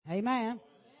Amen.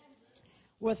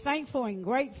 We're thankful and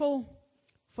grateful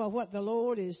for what the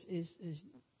Lord has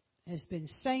been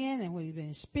saying and what He's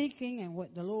been speaking and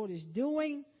what the Lord is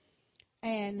doing.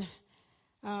 And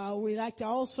we'd like to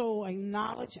also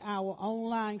acknowledge our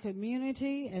online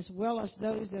community as well as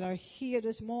those that are here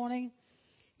this morning.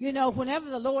 You know,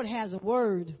 whenever the Lord has a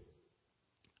word,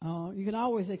 you can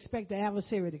always expect the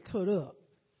adversary to cut up.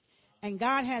 And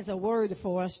God has a word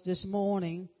for us this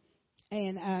morning.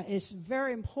 And it's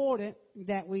very important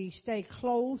that we stay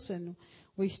close and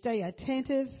we stay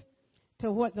attentive to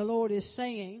what the Lord is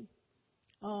saying.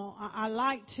 I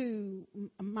like to,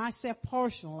 myself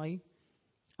personally,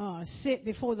 sit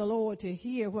before the Lord to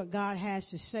hear what God has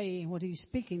to say and what He's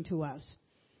speaking to us.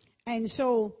 And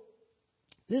so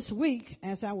this week,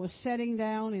 as I was sitting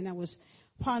down and I was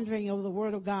pondering over the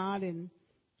Word of God, and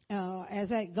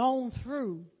as I had gone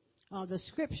through the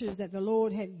scriptures that the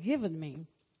Lord had given me,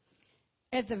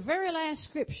 at the very last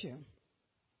scripture,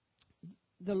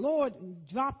 the Lord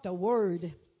dropped a word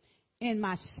in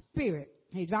my spirit.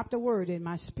 He dropped a word in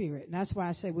my spirit. And that's why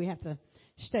I say we have to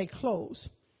stay close.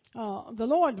 The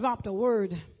Lord dropped a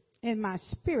word in my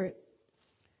spirit,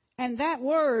 and that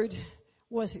word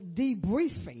was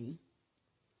debriefing.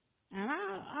 And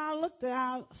I looked at,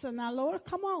 I said, "Now, Lord,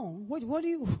 come on. What do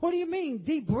you mean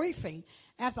debriefing?"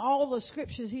 After all the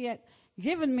scriptures He had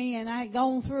given me, and I had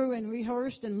gone through and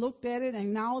rehearsed and looked at it and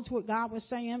acknowledged what God was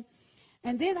saying,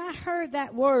 and then I heard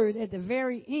that word at the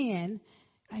very end.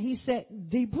 He said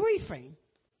debriefing.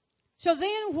 So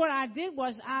then what I did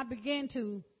was I began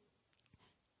to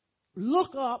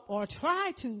look up, or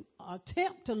try to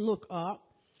attempt to look up,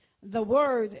 the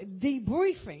word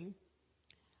debriefing.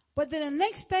 But then the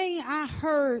next thing I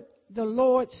heard the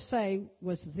Lord say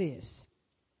was this.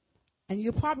 And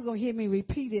you're probably going to hear me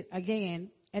repeat it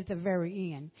again at the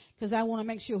very end, because I want to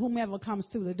make sure whomever comes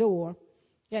through the door,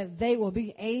 that they will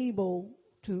be able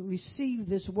to receive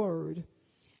this word.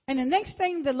 And the next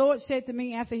thing the Lord said to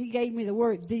me after He gave me the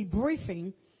word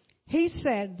debriefing, He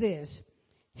said this.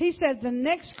 He said the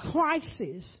next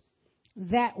crisis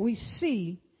that we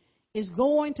see is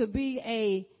going to be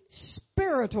a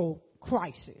spiritual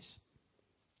crisis.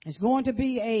 It's going to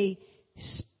be a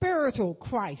spiritual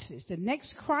crisis. The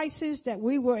next crisis that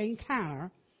we will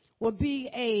encounter will be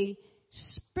a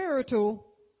spiritual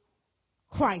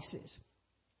crisis.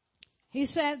 He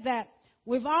said that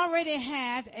we've already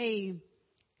had a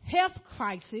health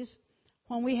crisis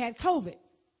when we had COVID.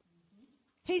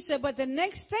 He said, but the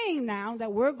next thing now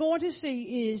that we're going to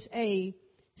see is a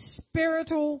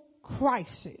spiritual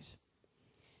crisis.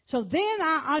 So then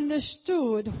I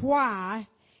understood why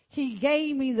He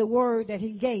gave me the word that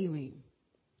He gave me.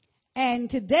 And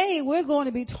today we're going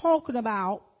to be talking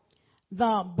about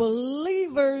the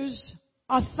believer's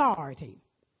authority.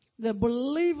 The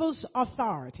believer's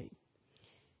authority.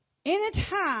 Any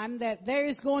time that there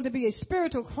is going to be a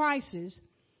spiritual crisis,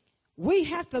 we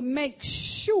have to make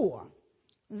sure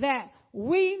that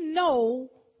we know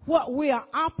what we are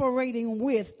operating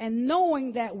with, and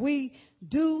knowing that we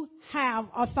do have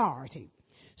authority.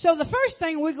 So the first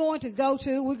thing we're going to go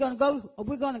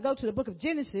to the book of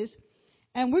Genesis,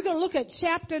 and we're going to look at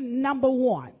chapter number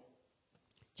 1.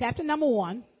 Chapter number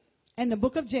 1 in the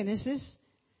book of Genesis,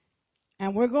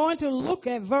 and we're going to look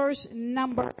at verse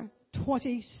number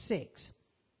 26.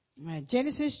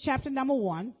 Genesis chapter number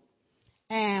 1,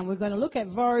 and we're going to look at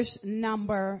verse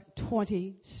number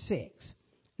 26.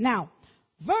 Now,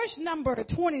 verse number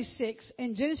 26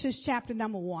 in Genesis chapter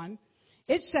number 1,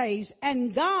 it says,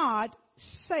 and God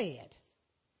said,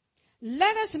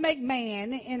 let us make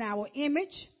man in our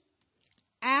image,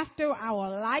 after our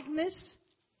likeness,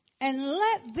 and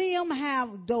let them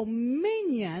have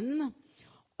dominion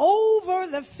over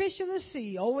the fish of the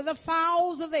sea, over the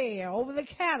fowls of the air, over the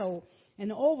cattle,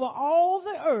 and over all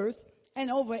the earth, and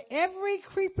over every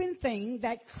creeping thing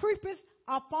that creepeth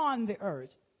upon the earth.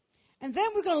 And then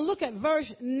we're going to look at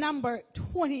verse number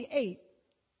 28.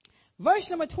 Verse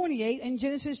number 28 in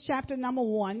Genesis chapter number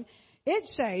 1, it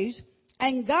says,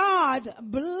 and God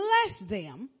blessed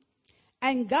them,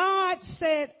 and God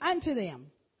said unto them,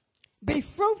 be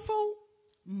fruitful,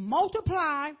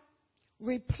 multiply,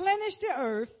 replenish the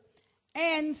earth,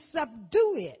 and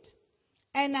subdue it,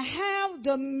 and have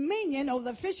dominion over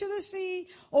the fish of the sea,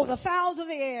 over the fowls of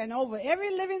the air, and over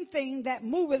every living thing that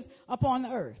moveth upon the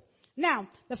earth. Now,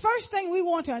 the first thing we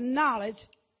want to acknowledge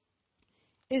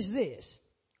is this.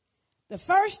 The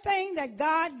first thing that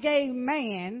God gave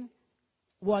man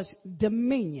was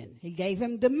dominion. He gave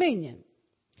him dominion.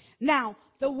 Now,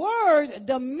 the word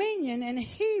dominion in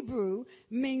Hebrew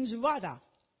means rada.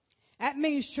 That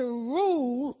means to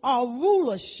rule or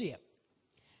rulership.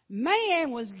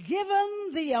 Man was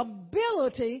given the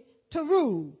ability to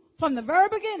rule. From the very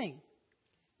beginning,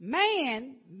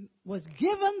 man was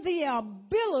given the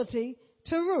ability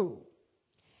to rule.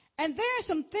 And there are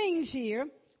some things here,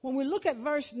 when we look at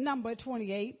verse number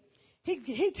 28,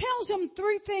 he tells him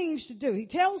three things to do.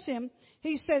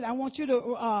 He said, I want you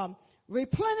to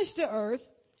replenish the earth,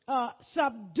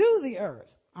 subdue the earth.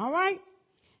 All right?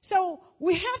 So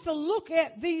we have to look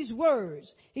at these words.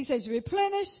 He says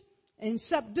replenish and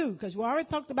subdue, because we already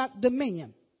talked about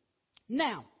dominion.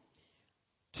 Now,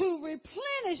 to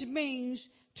replenish means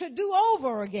to do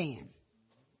over again.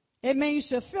 It means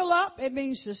to fill up. It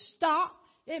means to stock.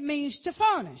 It means to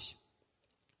furnish.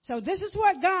 So this is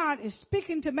what God is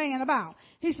speaking to man about.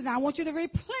 He said, I want you to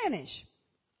replenish.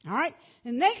 All right?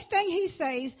 The next thing he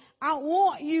says, I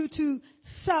want you to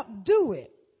subdue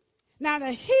it. Now,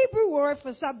 the Hebrew word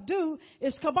for subdue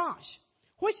is kabosh,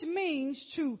 which means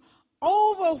to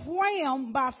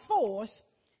overwhelm by force.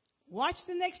 Watch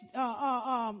the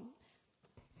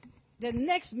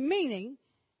next meaning.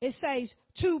 It says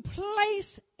to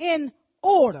place in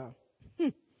order.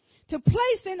 To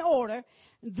place in order.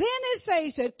 Then it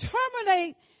says to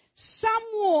terminate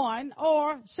someone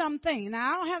or something.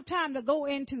 Now, I don't have time to go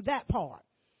into that part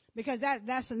because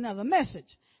that's another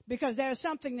message. Because there's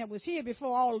something that was here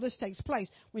before all of this takes place.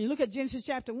 When you look at Genesis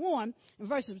chapter 1, and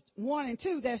verses 1 and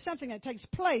 2, there's something that takes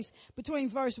place between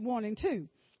verse 1 and 2.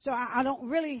 So I don't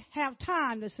really have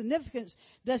time. The significance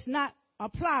does not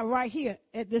apply right here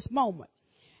at this moment.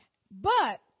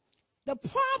 But the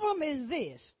problem is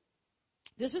this.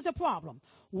 This is the problem.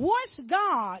 Once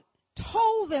God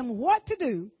told them what to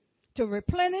do, to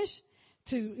replenish,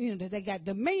 they got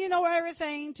dominion over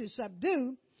everything, to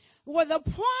subdue. Well, the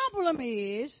problem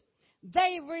is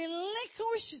they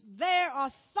relinquished their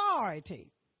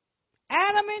authority.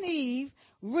 Adam and Eve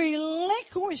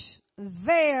relinquished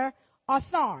their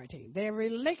authority. They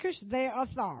relinquished their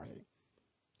authority.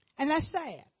 And that's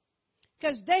sad.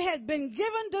 Because they had been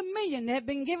given dominion. They had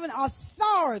been given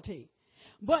authority.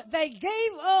 But they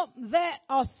gave up that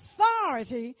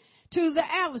authority to the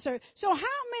adversary. So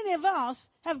how many of us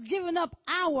have given up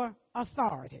our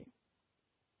authority?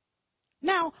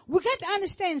 Now, we got to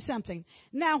understand something.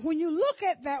 Now, when you look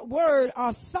at that word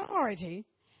authority,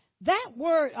 that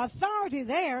word authority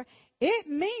there, it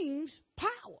means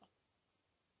power.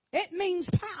 It means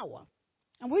power.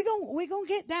 And we're going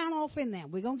to get down off in that.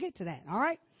 We're going to get to that, all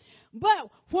right? But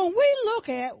when we look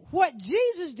at what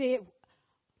Jesus did,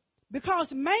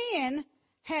 because man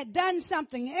had done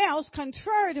something else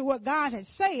contrary to what God had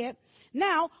said,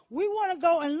 now we want to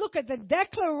go and look at the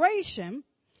declaration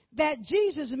that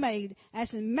Jesus made.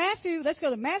 As in Matthew, let's go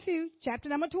to Matthew chapter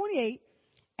number 28,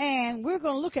 and we're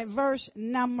going to look at verse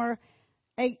number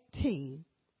 18.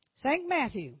 St.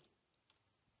 Matthew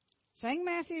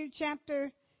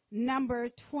chapter number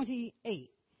 28.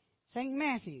 St.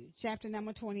 Matthew chapter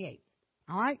number 28.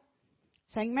 All right?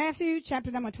 St. Matthew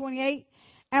chapter number 28.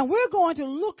 And we're going to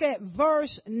look at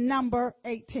verse number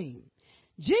 18.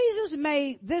 Jesus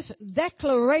made this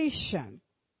declaration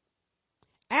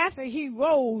after he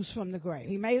rose from the grave.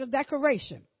 He made a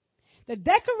declaration. The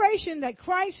declaration that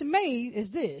Christ made is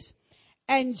this.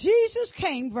 And Jesus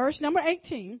came, verse number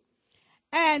 18,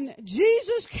 and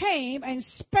Jesus came and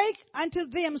spake unto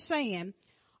them, saying,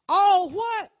 all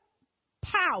what?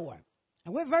 Power.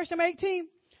 And with verse number 18,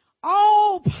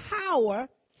 all power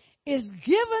is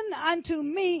given unto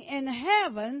me in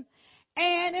heaven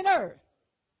and in earth.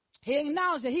 He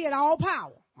acknowledged that he had all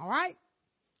power. All right?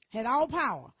 Had all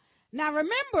power. Now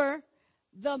remember,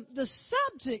 the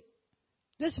subject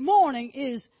this morning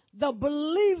is the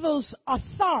believer's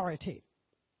authority.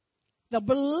 The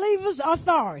believer's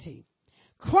authority.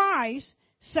 Christ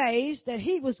says that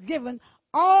he was given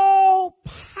all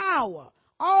power,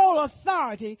 all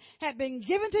authority had been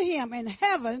given to him in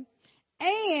heaven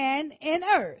and in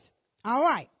earth. All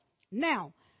right.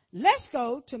 Now, let's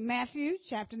go to Matthew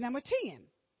chapter number 10,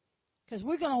 because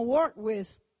we're going to work with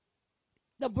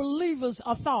the believer's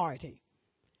authority,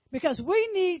 because we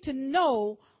need to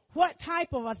know what type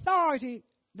of authority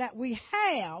that we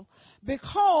have,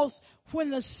 because when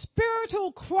the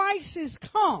spiritual crisis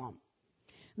comes,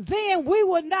 then we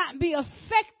will not be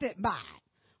affected by it.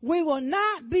 We will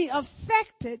not be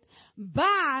affected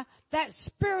by that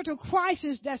spiritual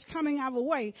crisis that's coming our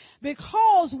way,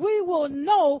 because we will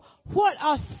know what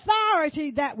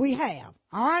authority that we have.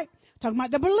 All right? Talking about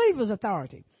the believer's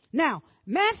authority. Now,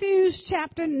 Matthew's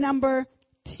chapter number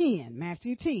 10.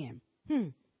 Matthew 10.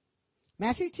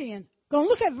 Matthew 10. Going to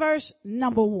look at verse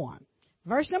number 1.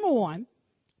 Verse number 1.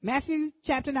 Matthew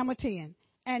chapter number 10.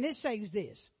 And it says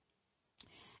this.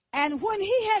 And when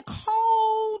he had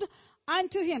called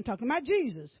unto him, talking about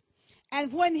Jesus,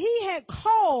 and when he had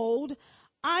called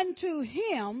unto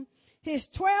him his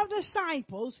 12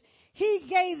 disciples, he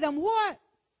gave them what?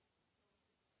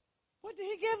 What did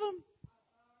he give them?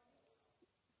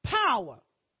 Power.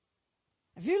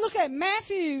 If you look at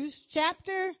Matthew's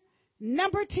chapter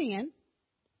number 10,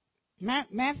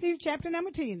 Matthew chapter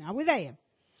number 10, are we there?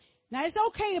 Now, it's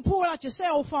okay to pull out your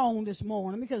cell phone this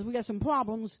morning because we got some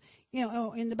problems,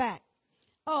 in the back.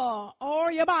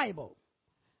 Or your Bible.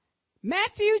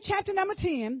 Matthew chapter number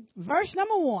 10, verse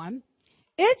number 1,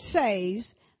 it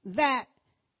says that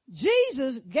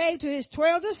Jesus gave to his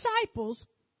 12 disciples,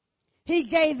 he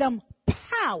gave them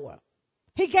power.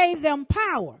 He gave them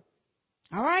power.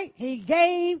 All right? He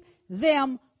gave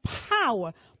them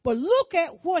power. But look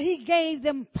at what he gave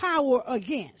them power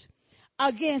against.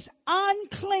 Against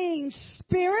unclean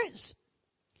spirits,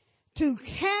 to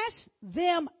cast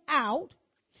them out,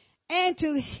 and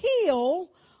to heal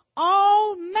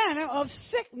all manner of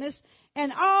sickness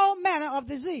and all manner of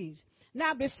disease.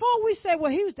 Now, before we say,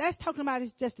 well, that's talking about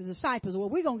it's just the disciples. Well,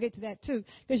 we're going to get to that too,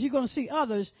 because you're going to see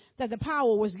others that the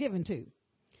power was given to.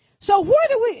 So where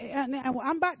do we,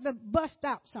 I'm about to bust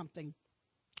out something.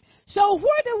 So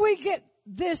where do we get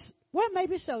this? Well,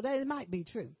 maybe so, that it might be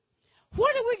true.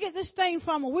 Where do we get this thing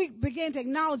from when we begin to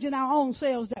acknowledge in our own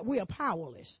selves that we are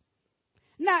powerless?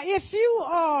 Now, if you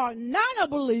are not a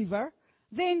believer,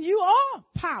 then you are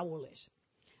powerless.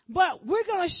 But we're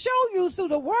going to show you through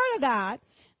the Word of God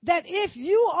that if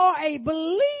you are a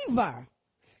believer,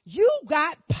 you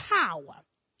got power.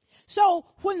 So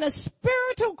when the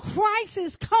spiritual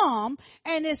crisis come,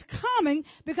 and it's coming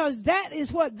because that is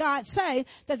what God said,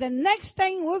 that the next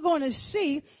thing we're going to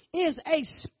see is a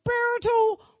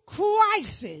spiritual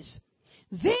crisis.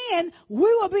 Then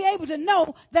we will be able to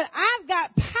know that I've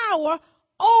got power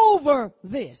over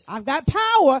this. I've got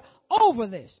power over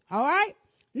this. All right?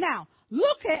 Now,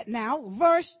 look at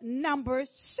verse number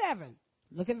 7.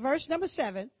 Look at verse number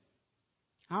 7.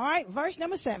 All right, verse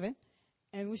number 7.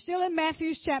 And we're still in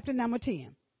Matthew's chapter number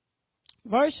 10.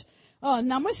 Verse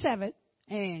number 7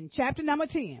 and chapter number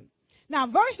 10. Now,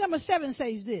 verse number 7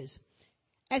 says this.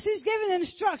 As he's giving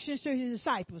instructions to his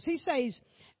disciples, he says,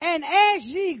 and as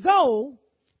ye go,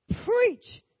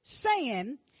 preach,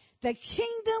 saying, the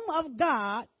kingdom of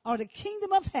God, or the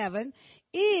kingdom of heaven,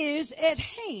 is at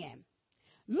hand.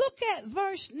 Look at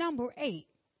verse number 8.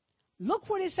 Look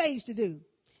what it says to do.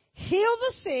 Heal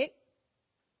the sick,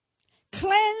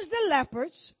 cleanse the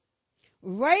lepers,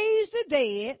 raise the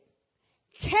dead,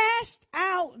 cast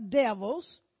out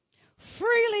devils.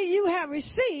 Freely you have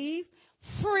received,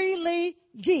 freely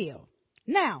give.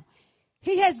 Now,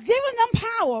 he has given them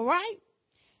power, right?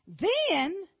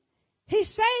 Then he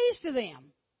says to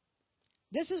them,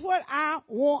 this is what I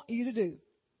want you to do.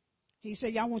 He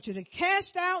said, I want you to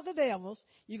cast out the devils.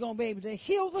 You're going to be able to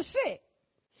heal the sick.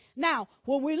 Now,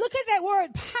 when we look at that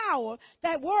word power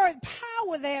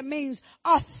there means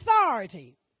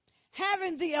authority,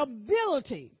 having the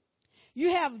ability.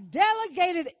 You have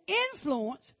delegated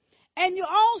influence, and you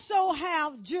also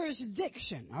have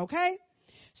jurisdiction, okay?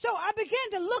 So I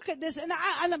began to look at this, and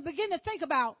I began to think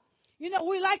about,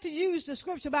 we like to use the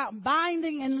scripture about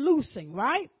binding and loosing,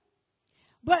 right?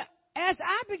 But as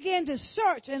I began to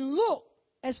search and look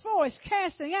as far as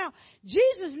casting out,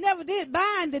 Jesus never did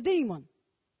bind the demon.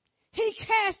 He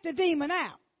cast the demon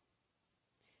out.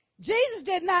 Jesus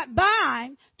did not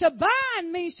bind. To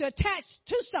bind means to attach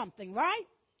to something, right?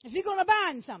 If you're going to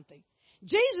bind something.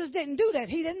 Jesus didn't do that.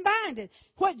 He didn't bind it.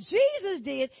 What Jesus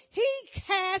did, he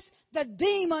cast the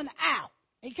demon out.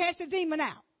 He cast the demon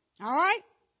out. All right?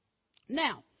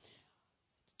 Now,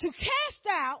 to cast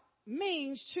out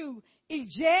means to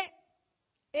eject.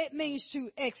 It means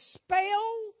to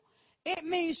expel. It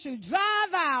means to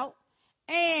drive out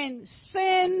and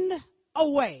send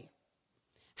away.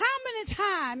 How many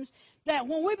times that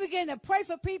when we begin to pray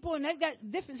for people and they've got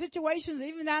different situations,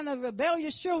 even down to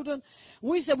rebellious children,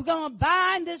 we say we're going to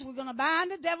bind this, we're going to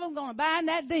bind the devil, we're going to bind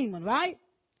that demon, right?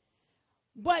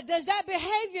 But does that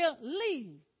behavior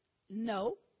leave?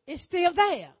 No, it's still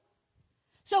there.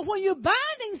 So when you're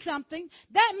binding something,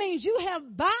 that means you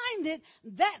have binded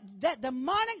that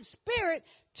demonic spirit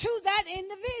to that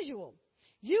individual.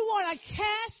 You want to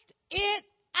cast it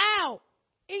out,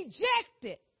 eject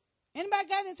it. Anybody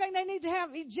got anything they need to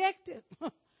have ejected?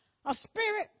 A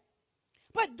spirit?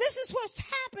 But this is what's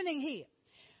happening here.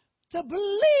 The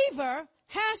believer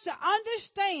has to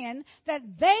understand that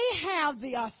they have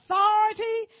the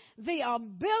authority, the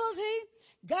ability.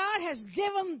 God has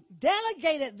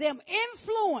delegated them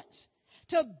influence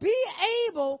to be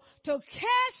able to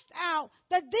cast out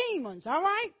the demons, all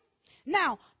right?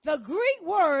 Now, the Greek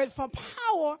word for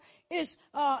power is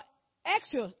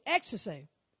exercise.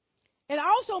 It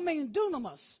also means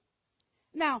dunamis.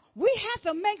 Now, we have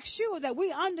to make sure that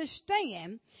we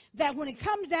understand that when it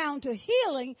comes down to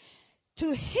healing,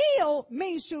 to heal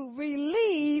means to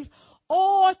relieve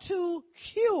or to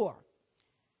cure.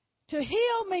 To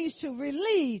heal means to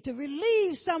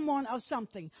relieve someone of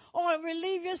something, or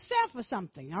relieve yourself of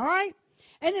something, all right?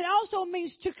 And it also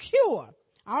means to cure,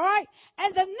 all right?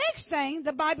 And the next thing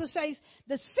the Bible says,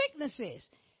 the sicknesses,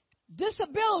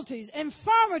 disabilities,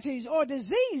 infirmities, or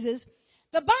diseases,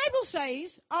 the Bible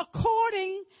says,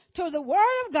 according to the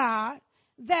Word of God,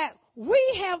 that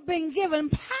we have been given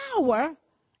power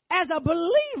as a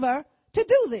believer to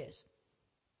do this.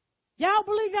 Y'all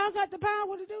believe y'all got the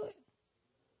power to do it?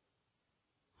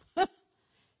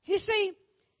 You see,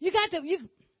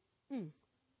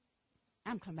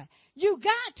 I'm coming back. You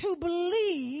got to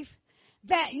believe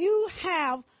that you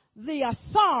have the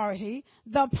authority,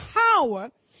 the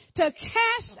power to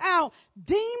cast out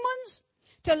demons,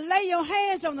 to lay your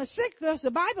hands on the sick. Because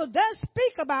the Bible does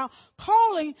speak about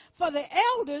calling for the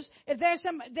elders. If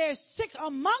there's sick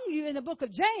among you in the book of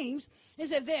James, it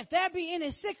says if there be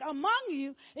any sick among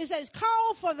you, it says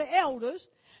call for the elders.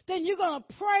 Then you're going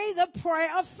to pray the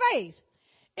prayer of faith.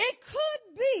 It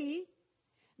could be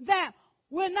that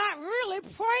we're not really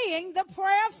praying the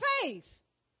prayer of faith.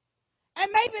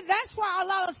 And maybe that's why a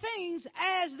lot of things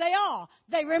as they are,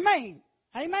 they remain.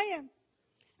 Amen.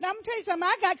 Now, I'm going to tell you something.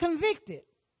 I got convicted.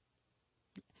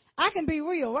 I can be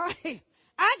real, right?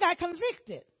 I got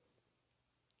convicted.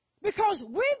 Because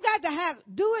we've got to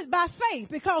do it by faith.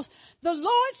 Because the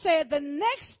Lord said the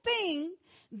next thing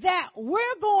that we're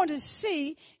going to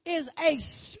see is a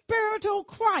spiritual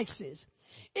crisis.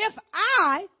 If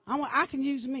I can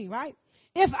use me, right?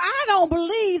 If I don't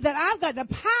believe that I've got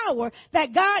the power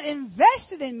that God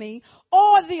invested in me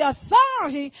or the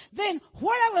authority, then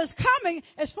whatever is coming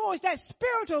as far as that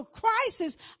spiritual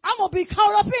crisis, I'm going to be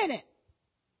caught up in it.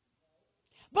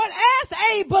 But as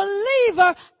a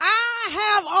believer, I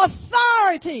have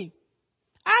authority.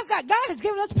 God has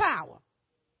given us power.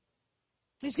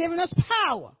 He's given us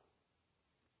power.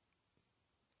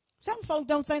 Some folks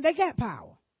don't think they got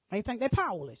power. They think they're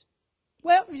powerless.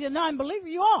 Well, if you're a non-believer,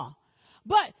 you are.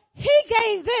 But he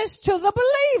gave this to the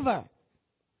believer.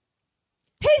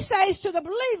 He says to the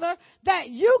believer that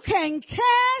you can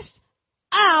cast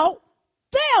out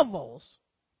devils.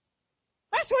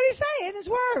 That's what he's saying in his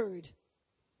word.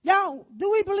 Y'all,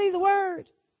 do we believe the word?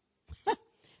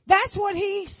 That's what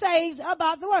he says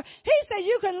about the word. He said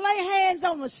you can lay hands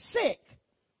on the sick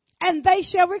and they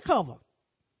shall recover.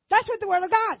 That's what the word of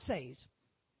God says.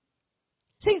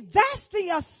 See, that's the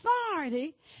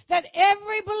authority that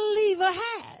every believer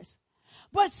has.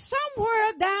 But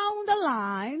somewhere down the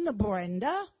line,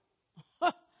 Brenda,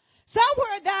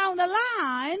 somewhere down the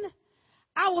line,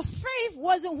 our faith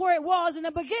wasn't where it was in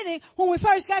the beginning when we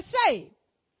first got saved.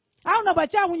 I don't know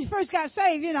about y'all, when you first got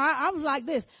saved, I was like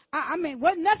this. I mean,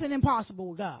 wasn't nothing impossible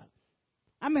with God.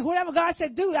 I mean, whatever God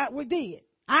said do, we did.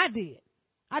 I did.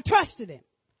 I trusted him.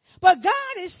 But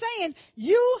God is saying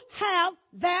you have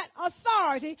that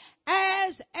authority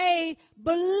as a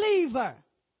believer.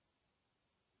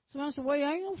 Someone said, well, you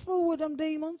ain't no fool with them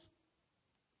demons.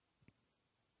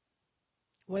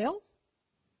 Well,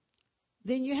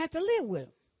 then you have to live with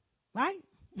them, right?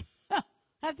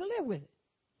 Have to live with it.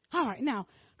 All right, now,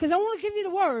 because I want to give you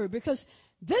the word, because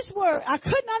this word, I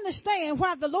couldn't understand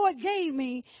why the Lord gave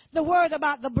me the word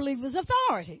about the believer's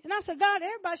authority. And I said, God,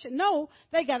 everybody should know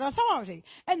they got authority.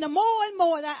 And the more and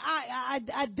more that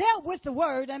I dealt with the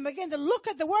word and began to look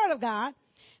at the word of God,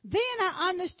 then I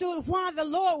understood why the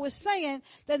Lord was saying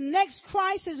the next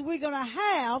crisis we're going to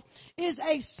have is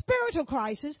a spiritual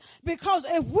crisis, because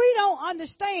if we don't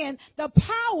understand the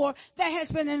power that has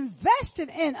been invested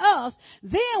in us,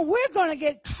 then we're going to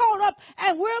get caught up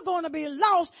and we're going to be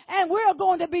lost and we're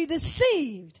going to be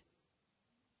deceived.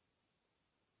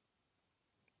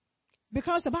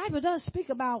 Because the Bible does speak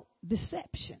about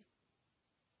deception.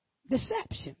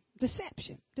 Deception.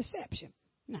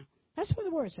 Now, that's what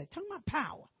the word says. Talking about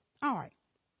power. All right.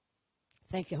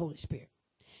 Thank you, Holy Spirit.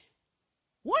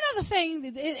 One other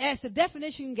thing, as the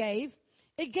definition gave,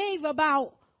 it gave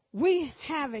about we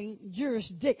having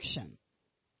jurisdiction.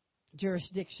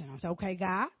 Jurisdiction. I said, okay,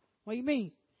 God, what do you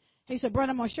mean? He said, brother,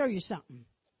 I'm going to show you something.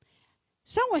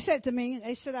 Someone said to me,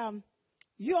 they said,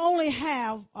 you only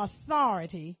have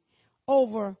authority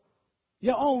over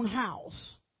your own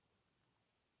house.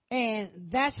 And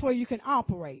that's where you can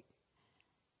operate.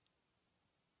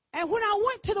 And when I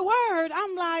went to the word,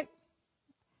 I'm like,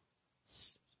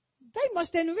 they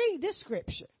must didn't read this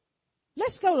scripture.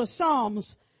 Let's go to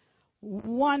Psalms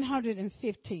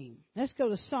 115. Let's go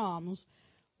to Psalms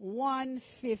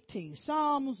 115.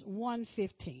 Psalms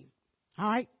 115. All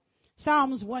right.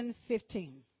 Psalms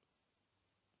 115.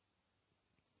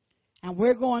 And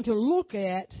we're going to look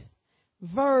at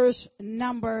verse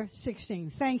number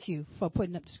 16. Thank you for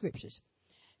putting up the scriptures.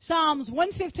 Psalms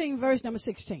 115, verse number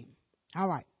 16. All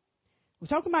right. We're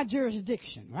talking about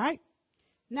jurisdiction, right?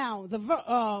 Now, the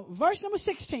verse number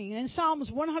 16 in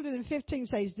Psalms 115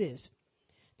 says this.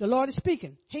 The Lord is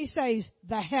speaking. He says,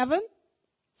 the heaven,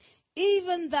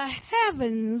 even the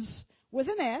heavens with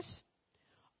an S,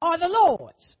 are the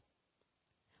Lord's.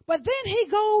 But then he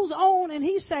goes on and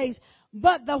he says,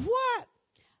 but the what?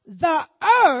 The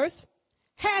earth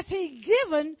hath he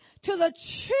given to the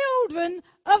children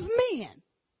of men.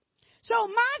 So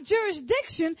my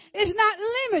jurisdiction is not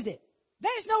limited.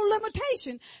 There's no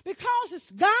limitation because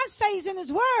God says in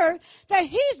his word that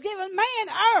he's given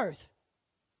man earth.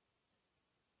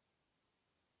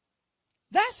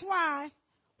 That's why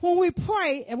when we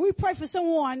pray, and we pray for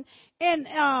someone in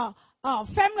a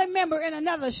family member in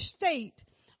another state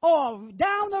or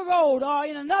down the road or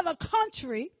in another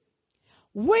country,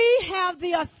 we have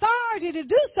the authority to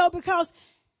do so because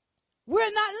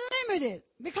we're not limited.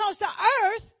 Because the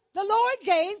earth the Lord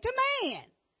gave to man.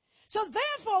 So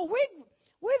therefore,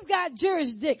 we've got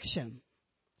jurisdiction.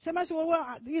 Somebody said, well,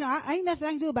 I ain't nothing I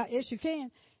can do about it. Yes, you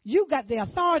can. You got the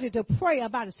authority to pray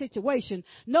about a situation,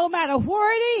 no matter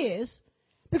where it is,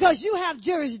 because you have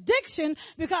jurisdiction,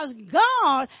 because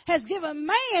God has given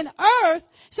man earth,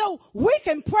 so we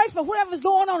can pray for whatever's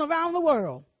going on around the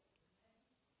world.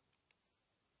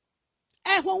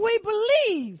 And when we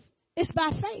believe, it's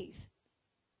by faith.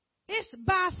 It's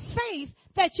by faith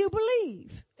that you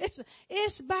believe.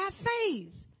 It's by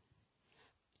faith.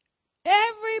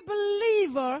 Every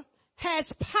believer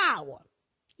has power.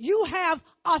 You have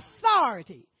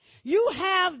authority. You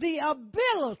have the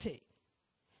ability.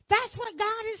 That's what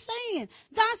God is saying.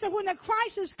 God said when the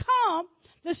crisis come,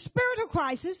 the spiritual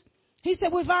crisis, he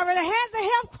said we've already had the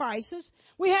health crisis.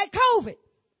 We had COVID.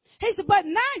 He said, but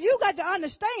now you got to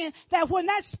understand that when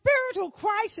that spiritual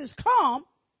crisis come,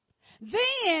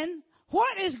 then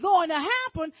what is going to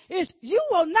happen is you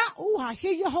will not, I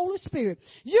hear your Holy Spirit.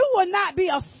 You will not be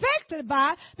affected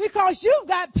by it because you've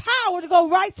got power to go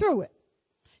right through it.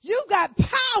 You've got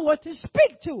power to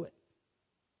speak to it.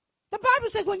 The Bible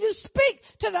says when you speak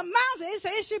to the mountain, it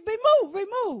says it should be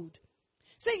removed.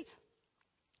 See,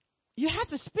 you have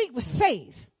to speak with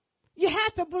faith. You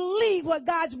have to believe what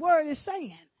God's word is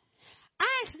saying. I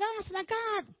asked God, I said, now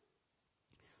God,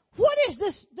 what is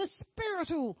this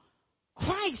spiritual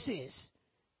crisis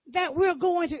that we're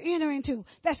going to enter into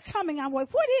that's coming our way?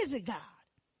 What is it, God?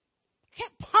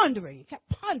 Kept pondering.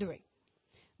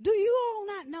 Do you all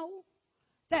not know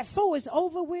that 4 is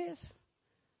over with?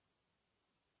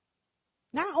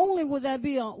 Not only will there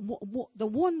be the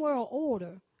one world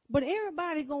order, but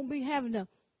everybody's going to be having to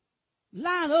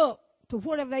line up to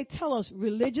whatever they tell us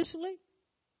religiously.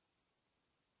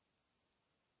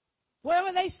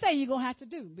 Whatever they say, you're going to have to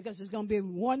do because it's going to be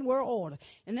one world order.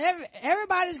 And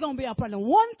everybody's going to be up under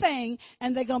one thing,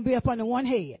 and they're going to be up under one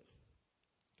head.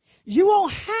 You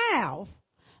won't have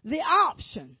the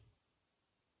option.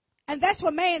 And that's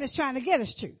what man is trying to get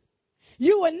us to.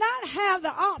 You will not have the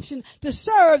option to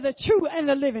serve the true and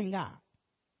the living God.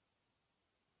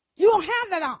 You won't have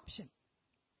that option.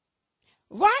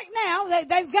 Right now,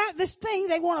 they've got this thing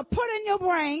they want to put in your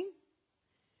brain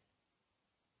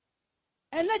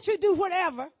and let you do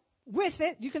whatever with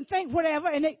it. You can think whatever,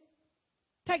 and it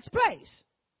takes place.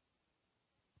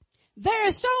 There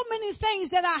are so many things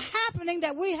that are happening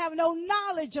that we have no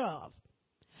knowledge of.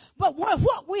 But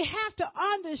what we have to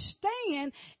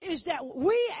understand is that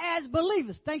we as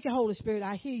believers, thank you, Holy Spirit,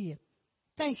 I hear you.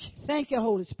 Thank you,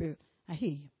 Holy Spirit, I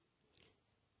hear you.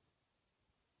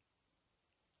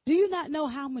 Do you not know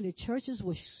how many churches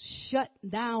were shut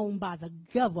down by the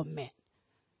government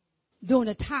during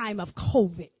the time of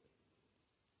COVID?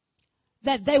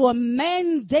 That they were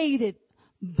mandated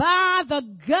by the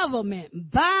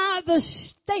government, by the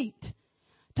state,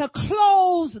 to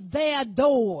close their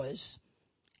doors.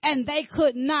 And they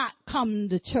could not come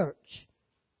to church.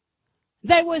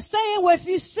 They were saying, well, if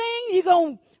you sing, you're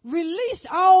going to release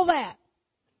all that.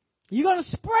 You're going to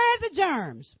spread the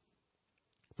germs.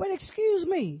 But excuse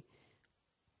me,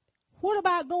 what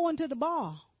about going to the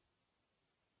bar?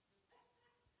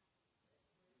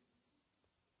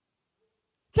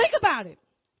 Think about it.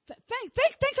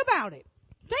 Think about it.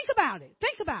 Think about it.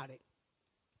 Think about it.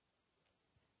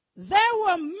 There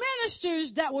were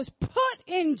ministers that was put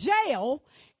in jail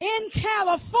in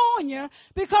California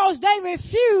because they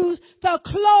refused to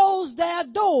close their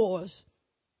doors.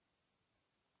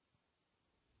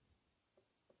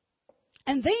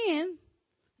 And then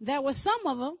there were some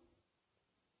of them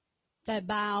that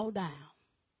bowed down.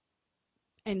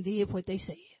 and did what they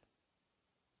said.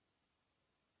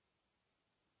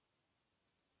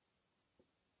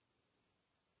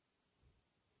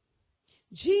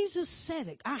 Jesus said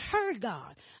it. I heard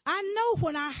God. I know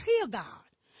when I hear God.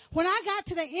 When I got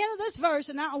to the end of this verse,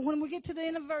 and when we get to the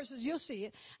end of verses, you'll see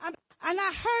it. And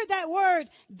I heard that word,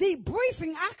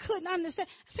 debriefing. I couldn't understand.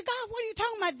 I said, God, what are you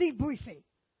talking about, debriefing?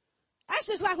 That's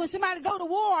just like when somebody go to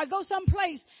war or go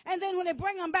someplace, and then when they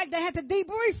bring them back, they have to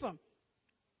debrief them.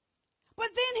 But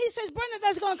then he says, Brenda,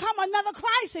 there's going to come another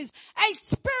crisis, a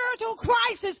spiritual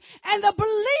crisis, and the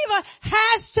believer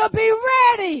has to be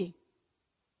ready.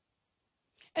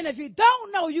 And if you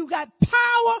don't know you got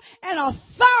power and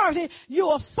authority, you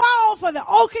will fall for the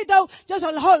okie doke just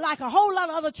like a whole lot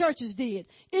of other churches did,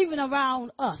 even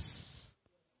around us.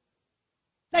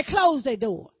 They closed their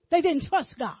door. They didn't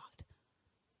trust God.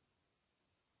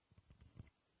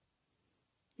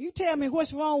 You tell me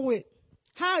what's wrong with,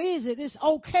 how is it it's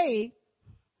okay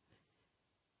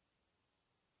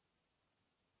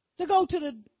to go to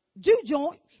the Jew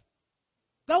joints,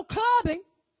 go clubbing,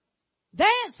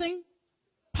 dancing,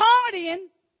 partying,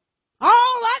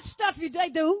 all that stuff they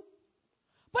do,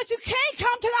 but you can't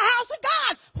come to the house of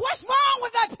God. What's wrong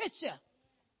with that picture?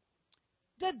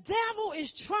 The devil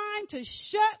is trying to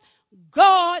shut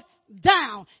God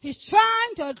down. He's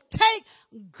trying to take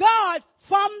God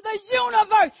from the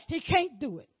universe. He can't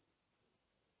do it.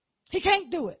 He can't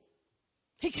do it.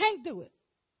 He can't do it.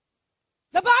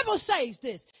 The Bible says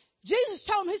this. Jesus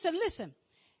told him, he said, listen,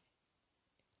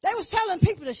 they was telling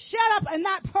people to shut up and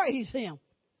not praise him.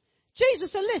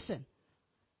 Jesus said, listen,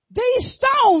 these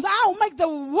stones, I'll make the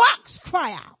rocks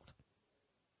cry out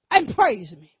and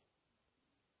praise me.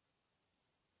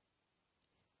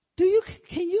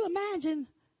 Can you imagine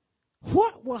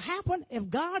what will happen if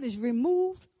God is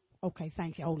removed? Okay,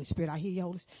 thank you, Holy Spirit. I hear you,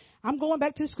 Holy Spirit. I'm going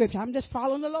back to the scripture. I'm just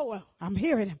following the Lord. I'm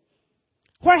hearing him.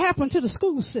 What happened to the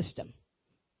school system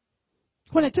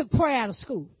when they took prayer out of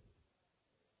school?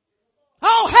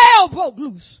 Oh, hell broke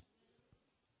loose.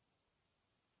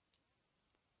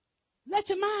 Let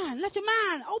your mind,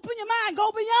 open your mind,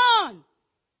 go beyond.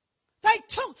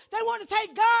 They want to take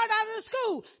God out of the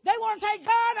school. They want to take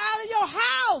God out of your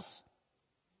house,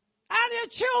 out of your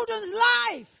children's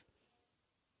life.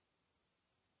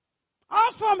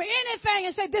 Or from anything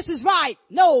and say, this is right.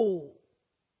 No.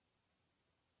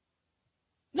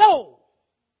 No.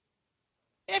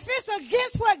 If it's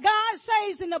against what God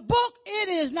says in the book, it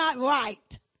is not right.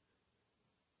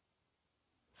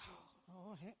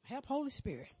 Oh, help Holy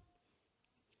Spirit.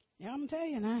 Yeah, I'm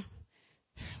telling you now.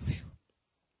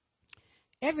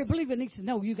 Every believer needs to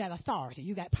know you got authority.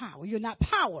 You got power. You're not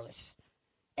powerless.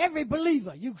 Every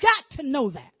believer, you got to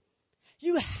know that.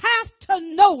 You have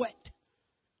to know it.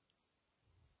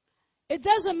 It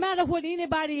doesn't matter what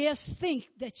anybody else thinks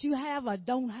that you have or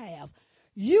don't have.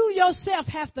 You yourself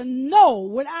have to know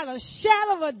without a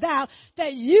shadow of a doubt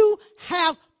that you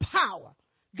have power.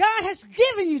 God has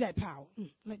given you that power.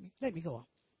 Let me go on.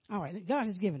 All right. God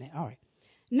has given it. All right.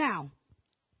 Now,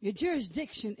 your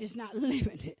jurisdiction is not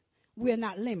limited. We're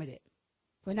not limited.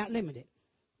 We're not limited.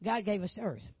 God gave us the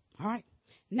earth. All right.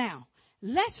 Now,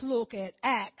 let's look at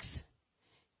Acts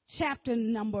chapter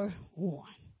number 1.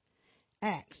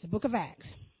 Acts, the book of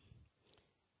Acts.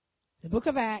 The book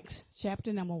of Acts,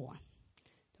 chapter number 1.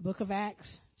 The book of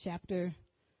Acts, chapter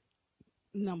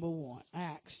number 1.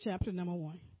 Acts, chapter number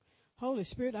 1. Holy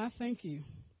Spirit, I thank you.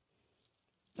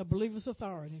 The believer's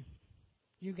authority.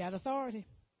 You got authority.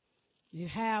 You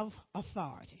have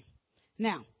authority.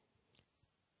 Now,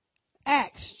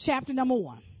 Acts, chapter number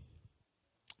 1.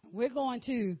 We're going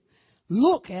to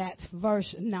look at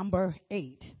verse number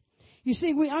 8. You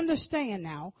see, we understand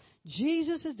now,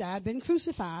 Jesus has died, been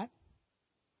crucified,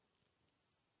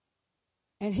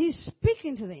 and he's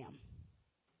speaking to them.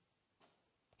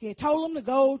 He had told them to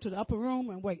go to the upper room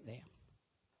and wait there.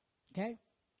 Okay?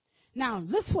 Now,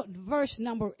 look what verse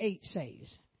number 8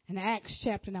 says in Acts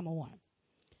chapter number 1.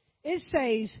 It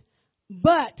says,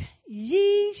 but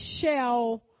ye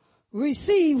shall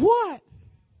receive what?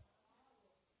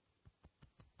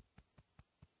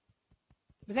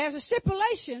 But there's a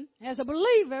stipulation as a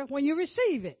believer when you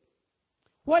receive it.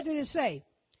 What did it say?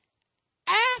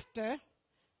 After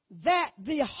that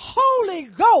the Holy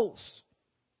Ghost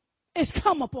is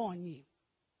come upon you.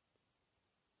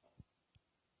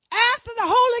 After the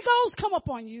Holy Ghost come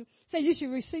upon you, say you should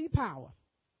receive power.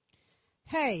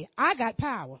 Hey, I got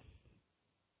power.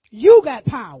 You got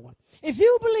power. If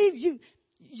you believe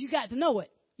you got to know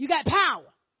it. You got power.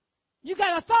 You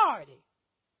got authority.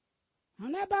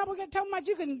 And that Bible got talking about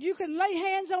you can lay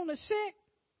hands on the sick.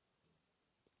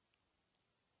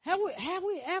 Have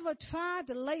we ever tried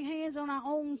to lay hands on our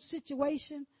own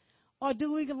situation or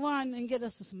do we run and get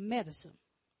us some medicine?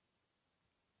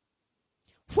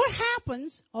 What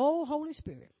happens, oh Holy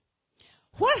Spirit,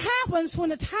 what happens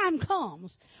when the time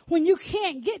comes when you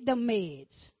can't get the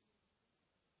meds?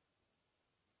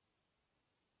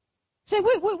 See,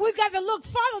 we've got to look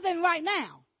further than right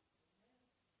now.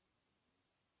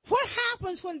 What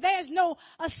happens when there's no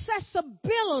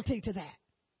accessibility to that?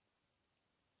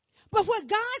 But what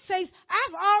God says,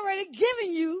 I've already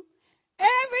given you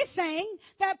everything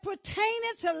that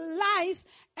pertaineth to life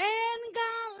and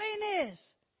godliness.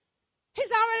 He's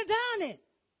already done it.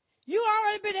 You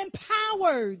already been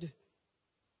empowered.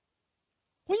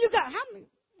 When you got, how many,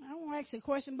 I won't ask you a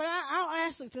question, but I'll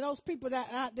ask it to those people that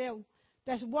are out there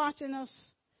that's watching us.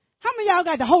 How many of y'all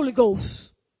got the Holy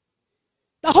Ghost?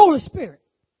 The Holy Spirit.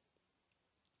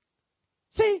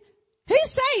 See, he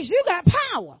says you got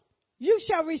power. You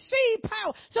shall receive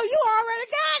power. So you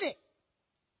already got it.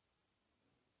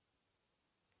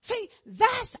 See,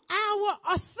 that's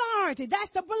our authority.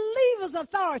 That's the believer's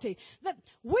authority. That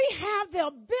we have the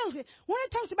ability. When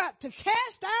it talks about to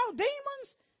cast out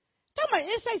demons,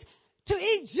 it says to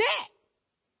eject,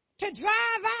 to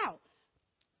drive out.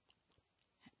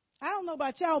 I don't know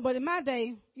about y'all, but in my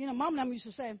day, Mom and them used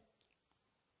to say,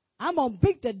 I'm going to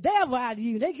beat the devil out of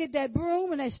you. They get that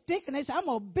broom and that stick and they say, I'm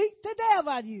going to beat the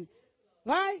devil out of you.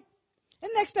 Right?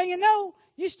 And next thing you know,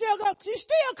 you're still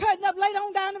cutting up later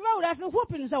on down the road after the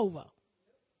whooping is over.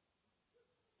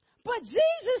 But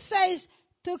Jesus says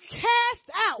to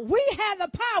cast out. We have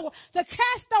the power to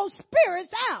cast those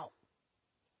spirits out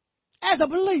as a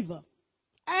believer.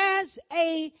 As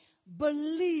a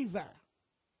believer.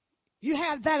 You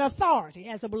have that authority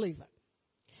as a believer.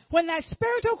 When that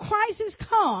spiritual crisis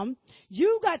comes,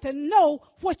 you got to know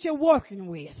what you're working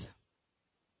with.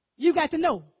 You got to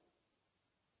know.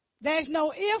 There's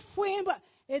no if, when, but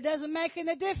it doesn't make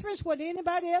any difference what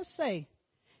anybody else say.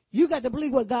 You got to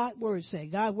believe what God's word say.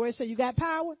 God's word say you got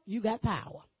power, you got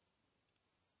power.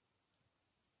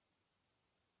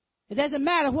 It doesn't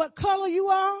matter what color you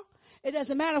are. It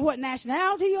doesn't matter what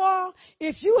nationality you are.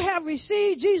 If you have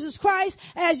received Jesus Christ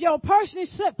as your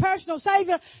personal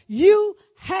Savior, you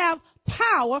have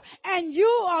power, and you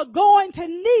are going to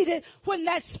need it when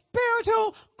that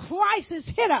spiritual crisis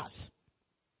hit us.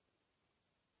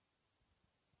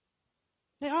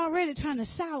 They're already trying to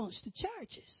silence the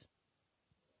churches.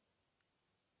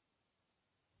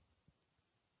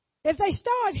 If they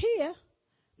start here,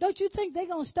 don't you think they're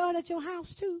going to start at your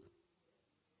house too?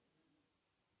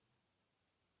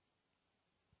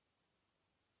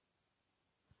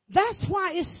 That's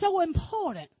why it's so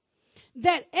important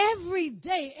that every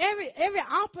day, every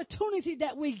opportunity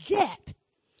that we get,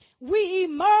 we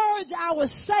immerse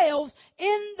ourselves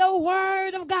in the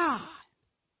Word of God.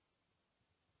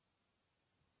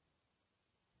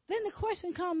 Then the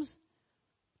question comes,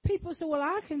 people say, well,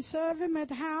 I can serve him at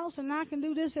the house and I can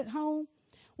do this at home.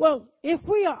 Well, if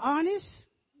we are honest,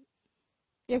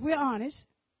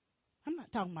 I'm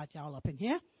not talking about y'all up in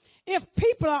here. If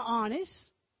people are honest,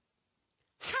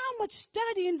 how much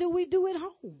studying do we do at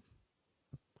home?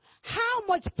 How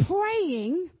much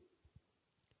praying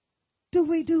do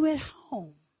we do at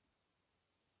home?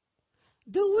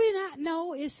 Do we not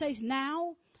know it says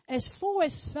now, as far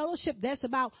as fellowship, that's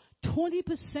about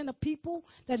 20% of people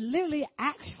that literally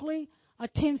actually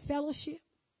attend fellowship?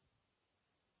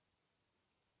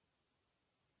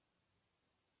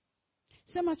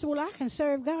 Somebody said, well, I can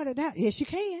serve God at that. Yes, you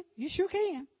can. You sure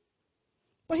can.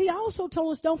 But he also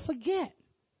told us don't forget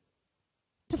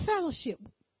to fellowship.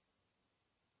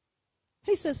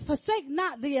 He says, forsake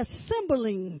not the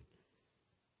assembling.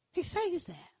 He says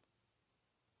that.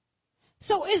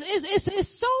 So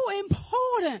it's so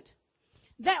important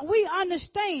that we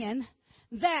understand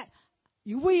that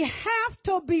we have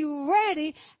to be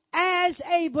ready as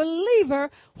a believer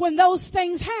when those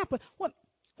things happen. When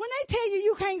they tell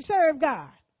you can't serve God,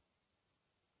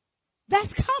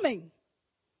 that's coming.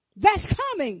 That's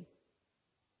coming.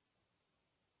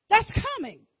 That's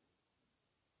coming.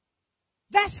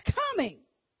 That's coming.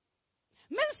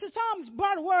 Minister Thomas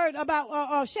brought a word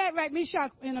about Shadrach,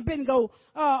 Meshach, and Abednego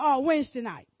Wednesday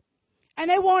night. And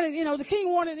they wanted, the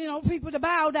king wanted, people to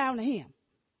bow down to him,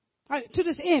 to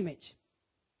this image.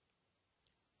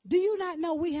 Do you not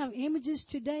know we have images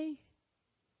today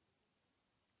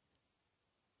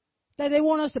that they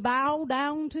want us to bow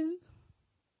down to?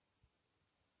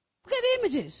 Look at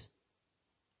images.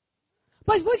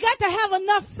 But we got to have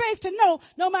enough faith to know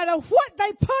no matter what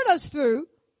they put us through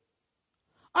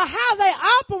or how they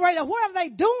operate or whatever they're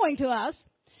doing to us,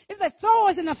 if they throw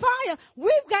us in the fire,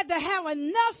 we've got to have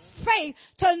enough faith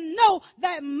to know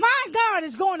that my God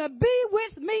is going to be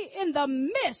with me in the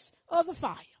midst of the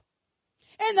fire.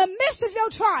 In the midst of your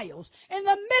trials, in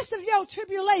the midst of your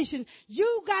tribulation,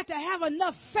 you got to have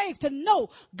enough faith to know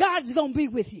God's going to be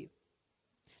with you.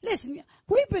 Listen,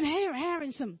 we've been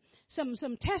having some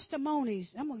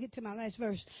testimonies. I'm going to get to my last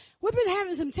verse. We've been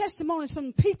having some testimonies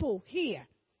from people here.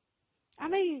 I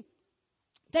mean,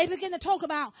 they begin to talk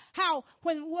about how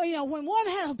when one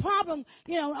has a problem,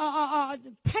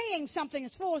 paying something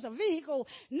as far as a vehicle,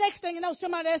 next thing you know,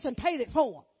 somebody else has paid it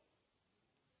for them.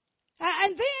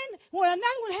 And then when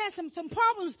another one has some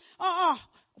problems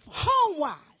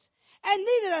home-wise and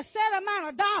needed a set amount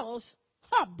of dollars,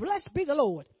 blessed be the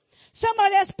Lord,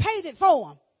 somebody else paid it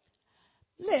for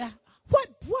them.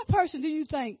 What person do you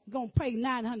think going to pay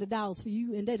 $900 for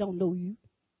you and they don't know you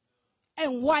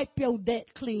and wipe your debt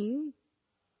clean?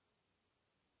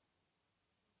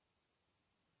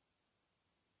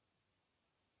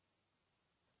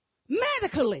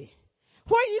 Medically,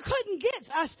 where you couldn't get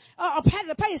had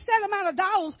to pay a set amount of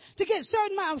dollars to get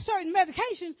certain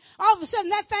medication, all of a sudden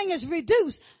that thing is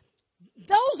reduced.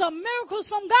 Those are miracles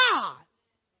from God.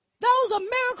 Those are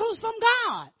miracles from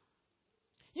God.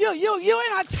 You're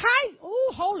in a tight,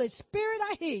 Holy Spirit,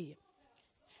 I hear you.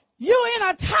 You're in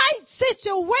a tight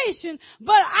situation,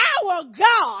 but our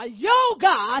God, your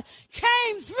God,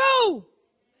 came through.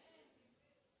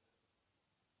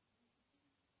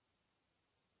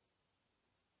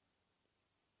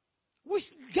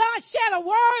 God shared a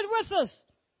word with us.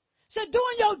 So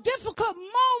during your difficult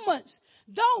moments,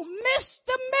 don't miss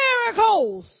the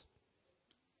miracles.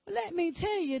 Let me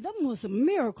tell you, them was some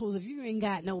miracles if you ain't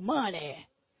got no money.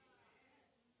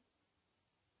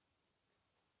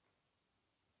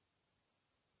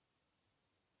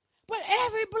 But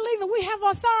every believer, we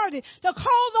have authority to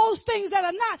call those things that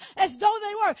are not as though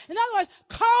they were. In other words,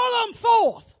 call them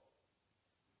forth.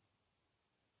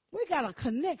 We got a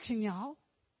connection, y'all.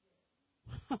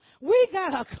 We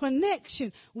got a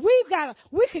connection.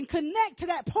 We can connect to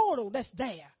that portal that's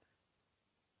there.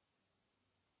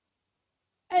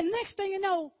 And next thing you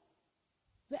know,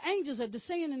 the angels are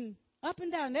descending up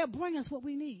and down. They'll bring us what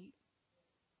we need.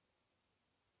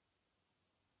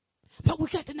 But we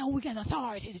got to know we got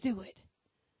authority to do it.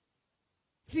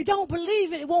 If you don't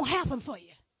believe it, it won't happen for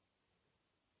you.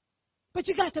 But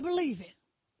you got to believe it.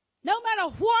 No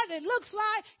matter what it looks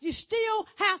like, you still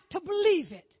have to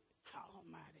believe it.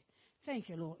 Almighty. Thank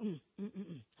you, Lord.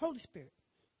 Holy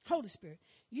Spirit,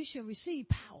 you shall receive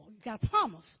power. You got a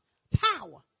promise.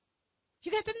 Power.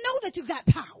 You got to know that you got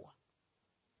power.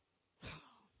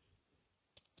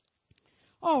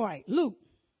 All right, Luke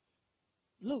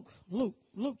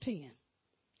 10.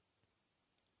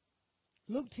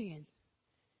 Luke 10.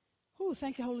 Oh,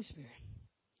 thank you, Holy Spirit.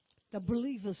 The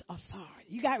believer's authority.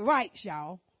 You got rights,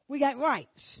 y'all. We got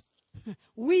rights.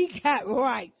 We got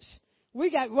rights.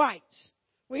 We got rights.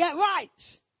 We got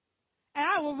rights. And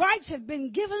our rights have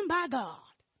been given by God.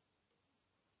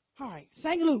 All right,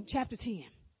 St. Luke chapter 10.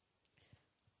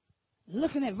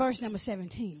 Looking at verse number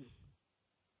 17.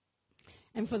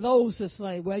 And for those that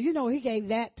say, well, he gave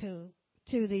that to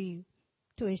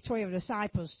his 12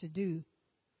 disciples to do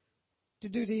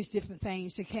these different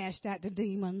things, to cast out the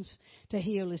demons, to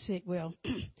heal the sick. Well,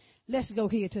 let's go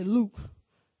here to Luke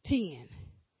 10,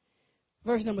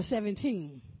 verse number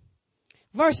 17.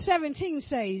 Verse 17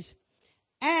 says,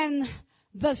 and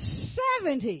the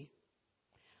 70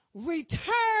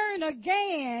 return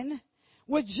again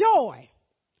with joy,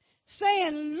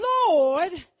 saying,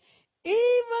 Lord,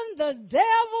 even the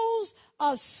devils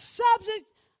are subject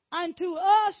unto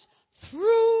us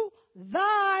through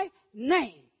thy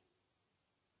name.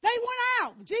 They went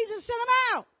out. Jesus sent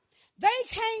them out. They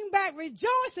came back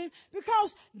rejoicing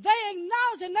because they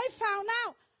acknowledged and they found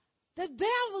out the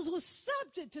devils were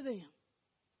subject to them.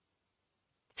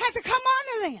 Had to come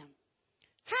under them.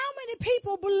 How many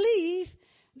people believe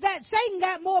that Satan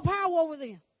got more power over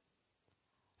them?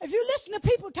 If you listen to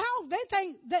people talk, they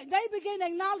think that they begin to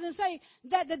acknowledge and say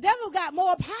that the devil got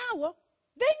more power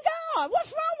than God.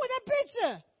 What's wrong with that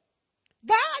picture?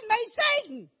 God made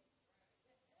Satan.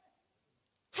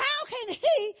 How can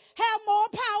he have more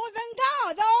power than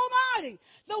God, the Almighty,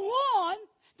 the one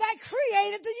that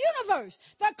created the universe,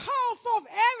 that called forth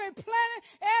every planet,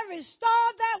 every star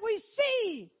that we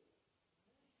see?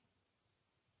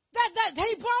 That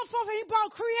he brought forth and he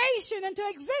brought creation into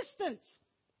existence.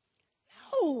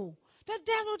 No, the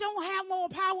devil don't have more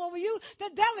power over you. The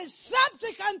devil is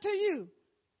subject unto you.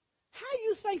 How do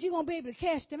you think you're going to be able to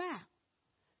cast him out?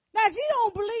 Now, if you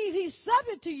don't believe he's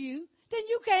subject to you, then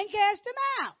you can't cast him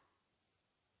out.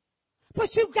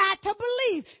 But you got to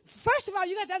believe. First of all,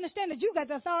 you got to understand that you got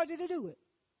the authority to do it.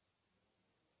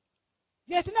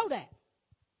 You have to know that.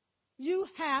 You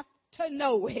have to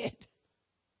know it.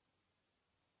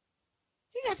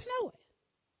 You got to know it.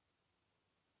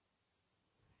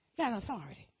 You got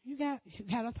authority. You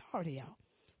got authority, y'all.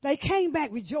 They came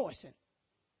back rejoicing.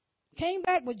 Came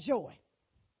back with joy.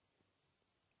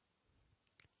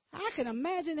 I can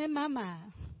imagine in my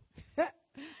mind.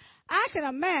 I can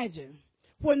imagine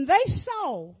when they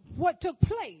saw what took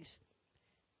place,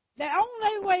 that on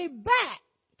their way back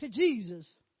to Jesus,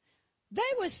 they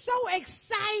were so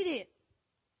excited.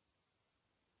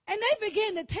 And they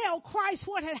began to tell Christ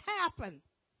what had happened.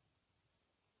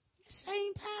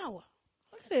 Same power.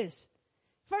 Look at this.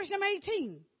 Verse number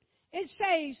 18. It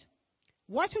says,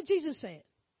 watch what Jesus said.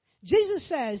 Jesus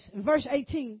says in verse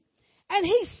 18, and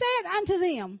he said unto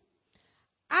them,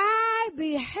 I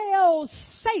beheld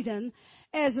Satan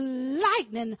as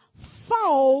lightning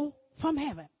fall from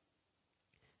heaven.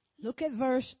 Look at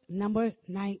verse number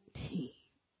 19.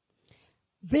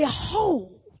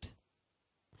 Behold,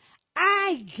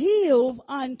 I give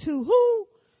unto who?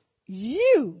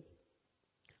 You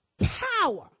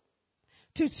power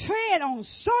to tread on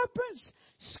serpents,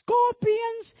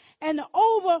 scorpions, and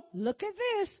over, look at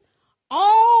this,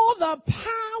 all the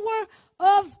power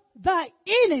of the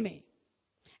enemy.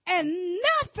 And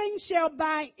nothing shall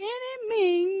by any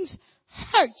means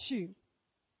hurt you.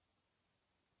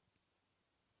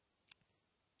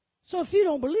 So if you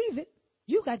don't believe it,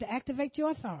 you got to activate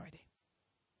your authority.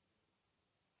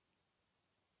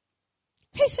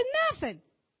 He said nothing.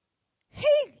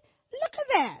 Look at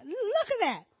that. Look at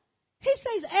that. He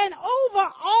says, and over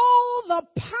all the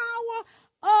power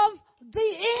of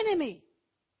the enemy.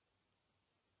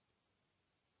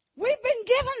 We've been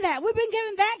given that. We've been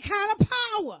given that kind of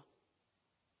power.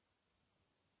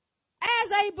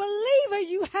 As a believer,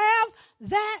 you have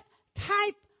that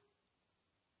type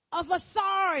of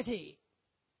authority.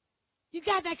 You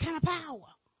got that kind of power.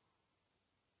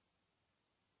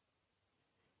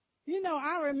 You know,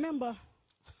 I remember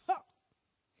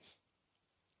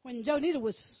when Jonita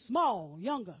was small,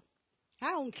 younger.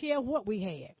 I don't care what we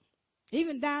had,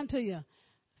 even down to your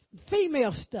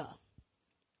female stuff.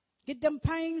 Get them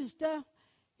pains and stuff.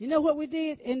 You know what we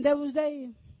did in those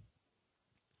days?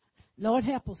 Lord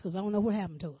help us, because I don't know what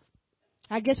happened to us.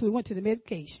 I guess we went to the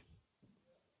medication.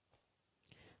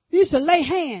 We used to lay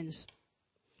hands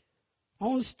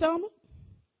on the stomach,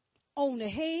 on the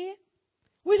head.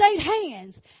 We laid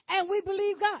hands, and we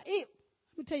believed God. Let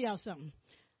me tell y'all something.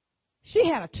 She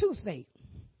had a toothache.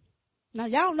 Now,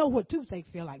 y'all know what toothache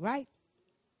feel like, right?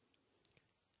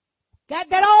 Got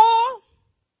that all?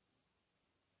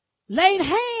 Laid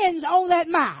hands on that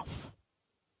mouth.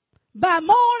 By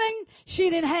morning, she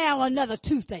didn't have another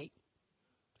toothache.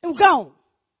 It was gone.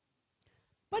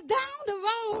 But down the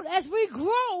road, as we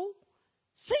grow,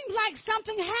 seems like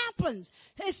something happens.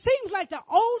 It seems like the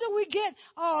older we get,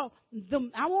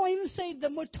 I won't even say the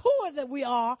mature that we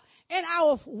are in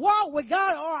our walk with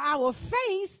God or our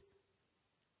faith,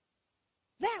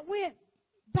 that went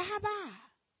bye-bye.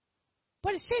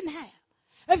 But it shouldn't have.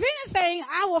 If anything,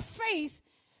 our faith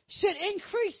should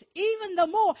increase even the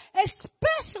more,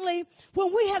 especially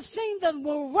when we have seen the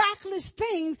miraculous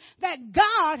things that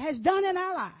God has done in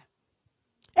our lives.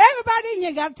 Everybody in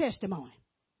here got a testimony.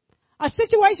 A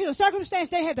situation, a circumstance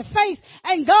they had to face,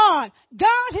 and God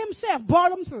himself brought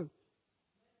them through.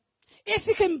 If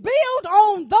you can build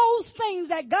on those things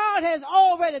that God has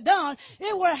already done,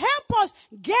 it will help us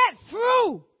get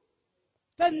through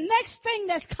the next thing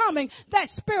that's coming, that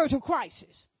spiritual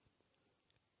crisis.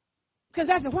 Because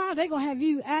after a while, they're going to have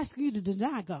you ask you to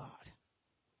deny God.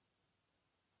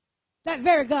 That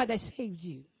very God that saved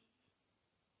you.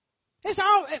 It's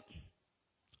all.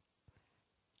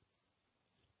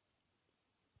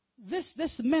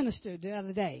 This minister the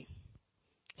other day,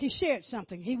 he shared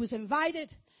something. He was invited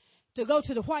to go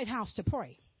to the White House to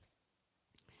pray.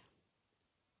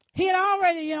 He had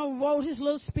already, wrote his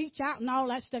little speech out and all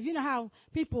that stuff. You know how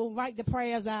people write the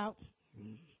prayers out,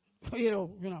 you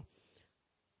know.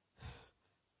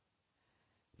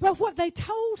 But what they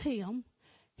told him,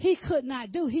 he could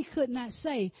not do. He could not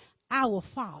say, our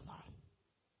Father.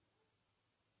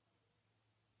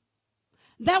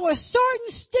 There were certain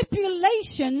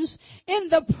stipulations in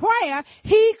the prayer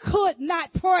he could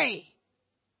not pray.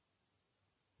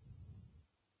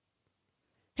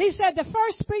 He said the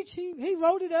first speech, he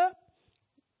wrote it up,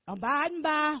 abiding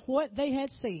by what they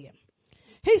had said.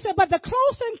 He said, but the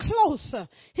closer and closer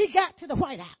he got to the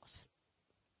White House,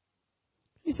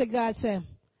 he said, God said,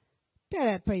 tear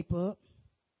that paper up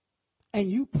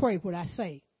and you pray what I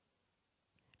say.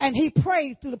 And he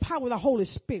prayed through the power of the Holy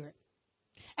Spirit.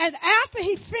 And after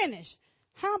he finished,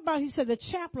 how about he said the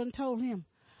chaplain told him,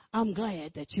 I'm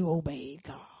glad that you obeyed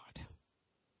God.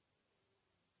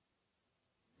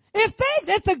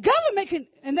 If the government can,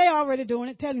 and they're already doing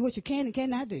it, telling you what you can and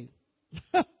cannot do.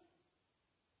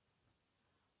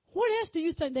 What else do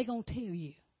you think they're going to tell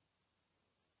you?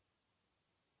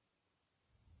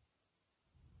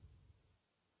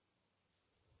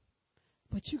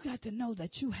 But you got to know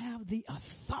that you have the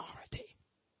authority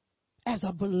as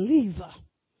a believer.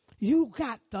 You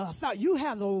got the authority. You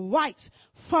have the rights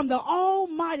from the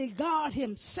Almighty God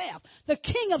Himself, the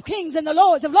King of Kings and the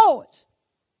Lords of Lords.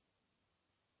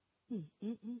 You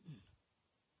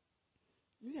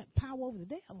got power over the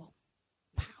devil,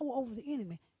 power over the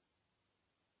enemy.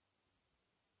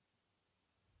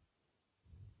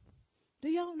 Do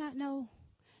y'all not know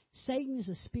Satan is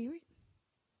a spirit?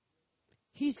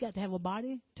 He's got to have a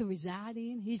body to reside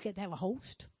in. He's got to have a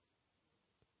host.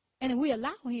 And if we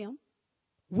allow him,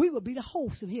 we will be the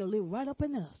host, and he'll live right up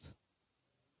in us.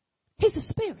 He's a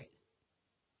spirit.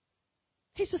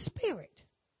 He's a spirit.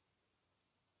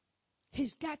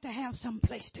 He's got to have some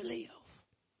place to live.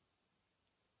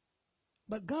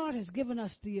 But God has given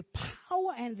us the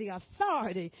power and the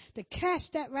authority to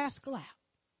cast that rascal out.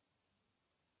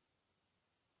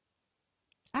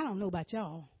 I don't know about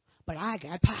y'all, but I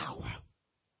got power.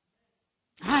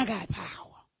 I got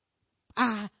power.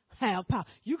 I have power.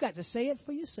 You got to say it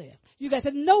for yourself. You got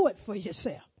to know it for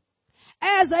yourself.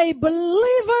 As a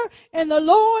believer in the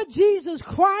Lord Jesus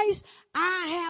Christ, I have